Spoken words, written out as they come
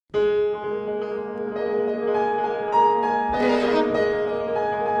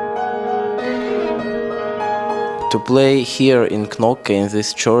To play here in Knokke, in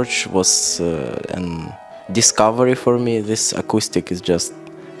this church, was a discovery for me. This acoustic is just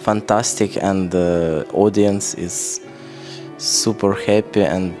fantastic, and the audience is super happy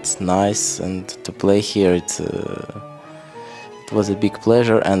and nice. And to play here, it was a big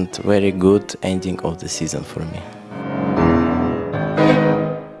pleasure and very good ending of the season for me.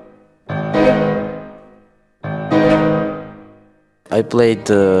 I played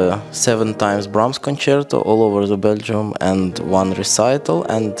 7 times Brahms concerto all over the Belgium and 1 recital,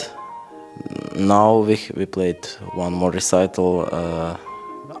 and now we played 1 more recital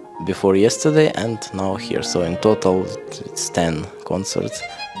before yesterday and now here, so in total it's 10 concerts.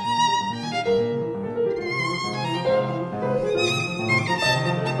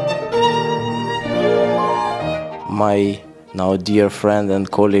 My now dear friend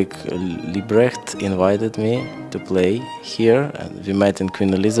and colleague Liebrecht invited me to play here, and we met in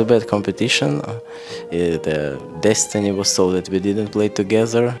Queen Elizabeth competition. The destiny was so that we didn't play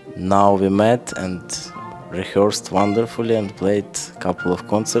together. Now we met and rehearsed wonderfully and played a couple of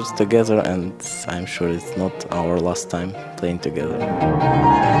concerts together, and I'm sure it's not our last time playing together.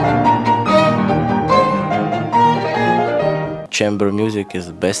 Chamber music is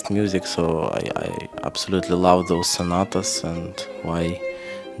the best music, so I absolutely love those sonatas, and why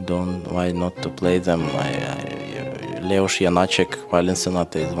not to play them? Leos Janacek violin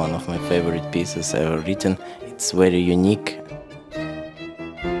sonata is one of my favorite pieces ever written. It's very unique.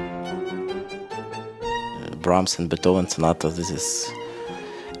 Brahms and Beethoven sonata, this is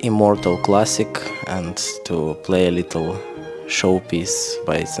immortal classic, and to play a little showpiece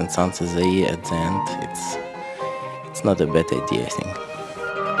by Saint-Saëns-Ysaÿe at the end, it's not a bad idea, I think.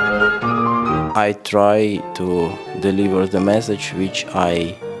 I try to deliver the message which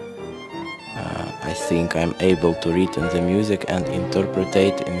I think I'm able to read in the music and interpret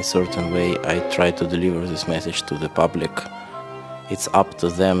it in a certain way. I try to deliver this message to the public. It's up to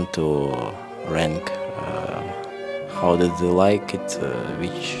them to rank how did they like it,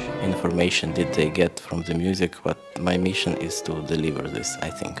 which information did they get from the music, but my mission is to deliver this, I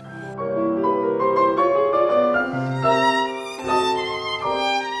think.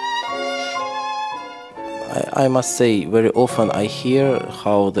 I must say, very often I hear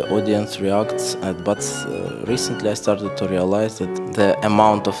how the audience reacts, but recently I started to realize that the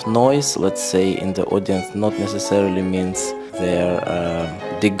amount of noise, let's say, in the audience not necessarily means their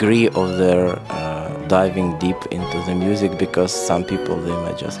degree of their diving deep into the music, because some people, they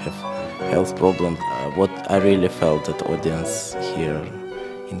might just have health problems. What I really felt that audience here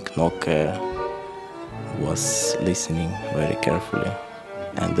in Knokke was listening very carefully,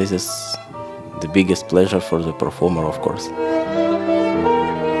 and this is the biggest pleasure for the performer, of course.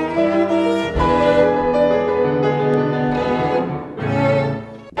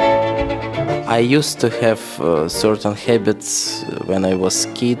 I used to have certain habits when I was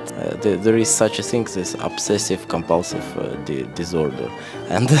a kid. There is such a thing as obsessive-compulsive disorder,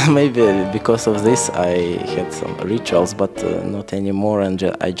 and maybe because of this I had some rituals, but not anymore, and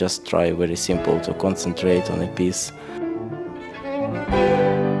I just try very simple to concentrate on a piece.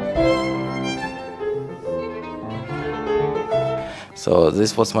 So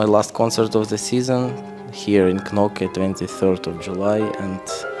this was my last concert of the season here in Knokke, 23rd of July, and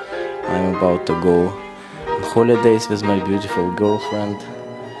I'm about to go on holidays with my beautiful girlfriend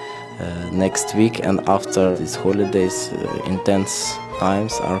next week. And after these holidays, intense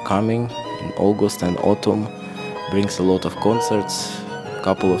times are coming in August and autumn. Brings a lot of concerts, a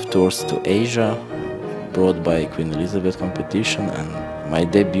couple of tours to Asia, brought by Queen Elizabeth competition, and my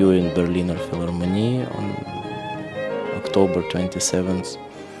debut in Berliner Philharmonie on October 27th.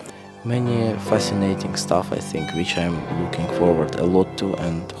 Many fascinating stuff, I think, which I'm looking forward a lot to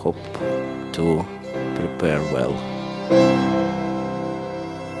and hope to prepare well.